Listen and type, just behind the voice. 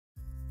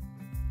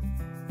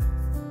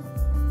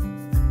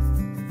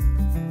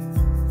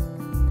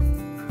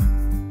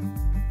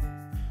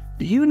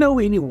you know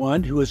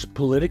anyone who is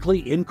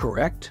politically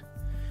incorrect?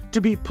 To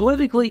be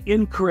politically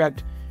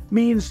incorrect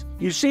means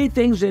you say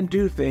things and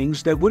do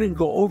things that wouldn't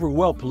go over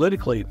well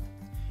politically.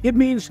 It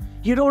means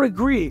you don't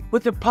agree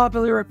with the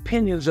popular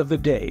opinions of the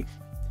day.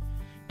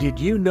 Did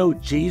you know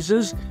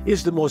Jesus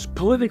is the most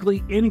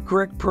politically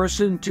incorrect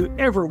person to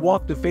ever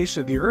walk the face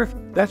of the earth?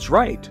 That's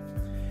right.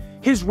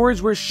 His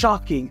words were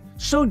shocking,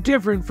 so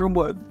different from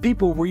what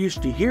people were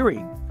used to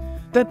hearing,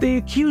 that they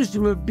accused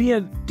him of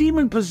being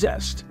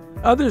demon-possessed.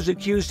 Others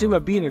accused him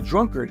of being a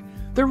drunkard.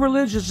 The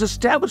religious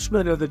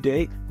establishment of the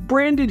day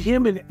branded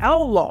him an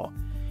outlaw,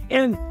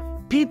 and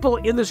people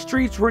in the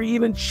streets were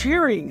even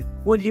cheering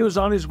when he was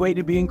on his way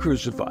to being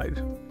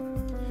crucified.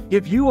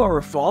 If you are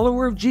a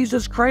follower of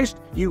Jesus Christ,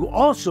 you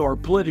also are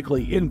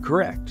politically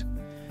incorrect.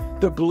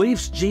 The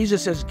beliefs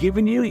Jesus has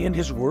given you in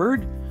his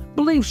word,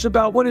 beliefs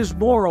about what is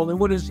moral and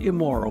what is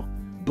immoral,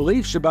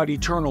 beliefs about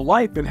eternal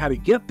life and how to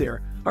get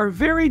there, are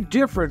very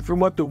different from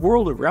what the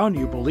world around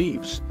you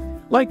believes.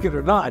 Like it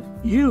or not,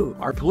 you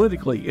are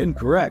politically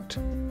incorrect.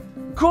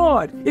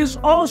 God is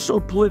also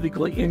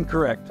politically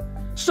incorrect,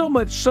 so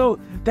much so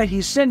that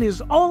he sent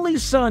his only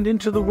Son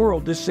into the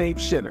world to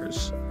save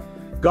sinners.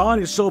 God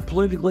is so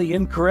politically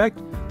incorrect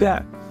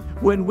that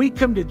when we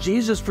come to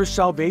Jesus for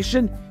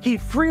salvation, he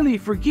freely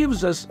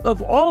forgives us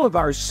of all of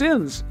our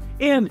sins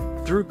and,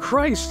 through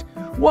Christ,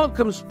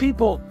 welcomes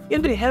people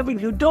into heaven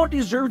who don't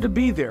deserve to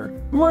be there.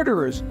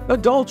 Murderers,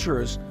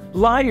 adulterers,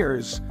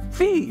 liars,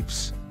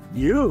 thieves,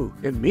 you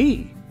and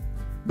me.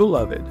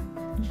 Beloved,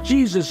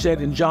 Jesus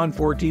said in John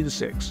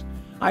 14:6,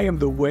 I am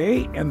the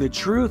way and the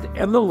truth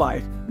and the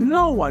life.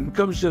 No one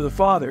comes to the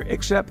Father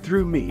except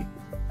through me.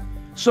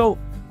 So,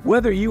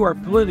 whether you are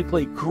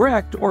politically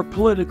correct or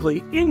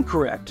politically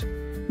incorrect,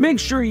 make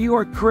sure you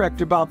are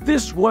correct about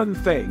this one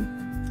thing.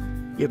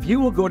 If you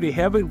will go to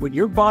heaven when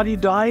your body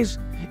dies,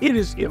 it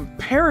is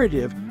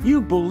imperative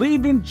you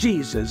believe in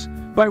Jesus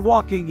by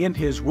walking in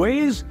his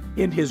ways,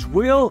 in his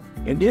will,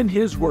 and in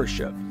his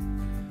worship.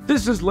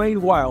 This is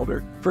Lane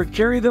Wilder for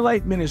Carry the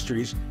Light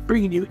Ministries,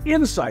 bringing you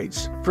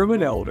insights from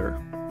an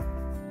elder.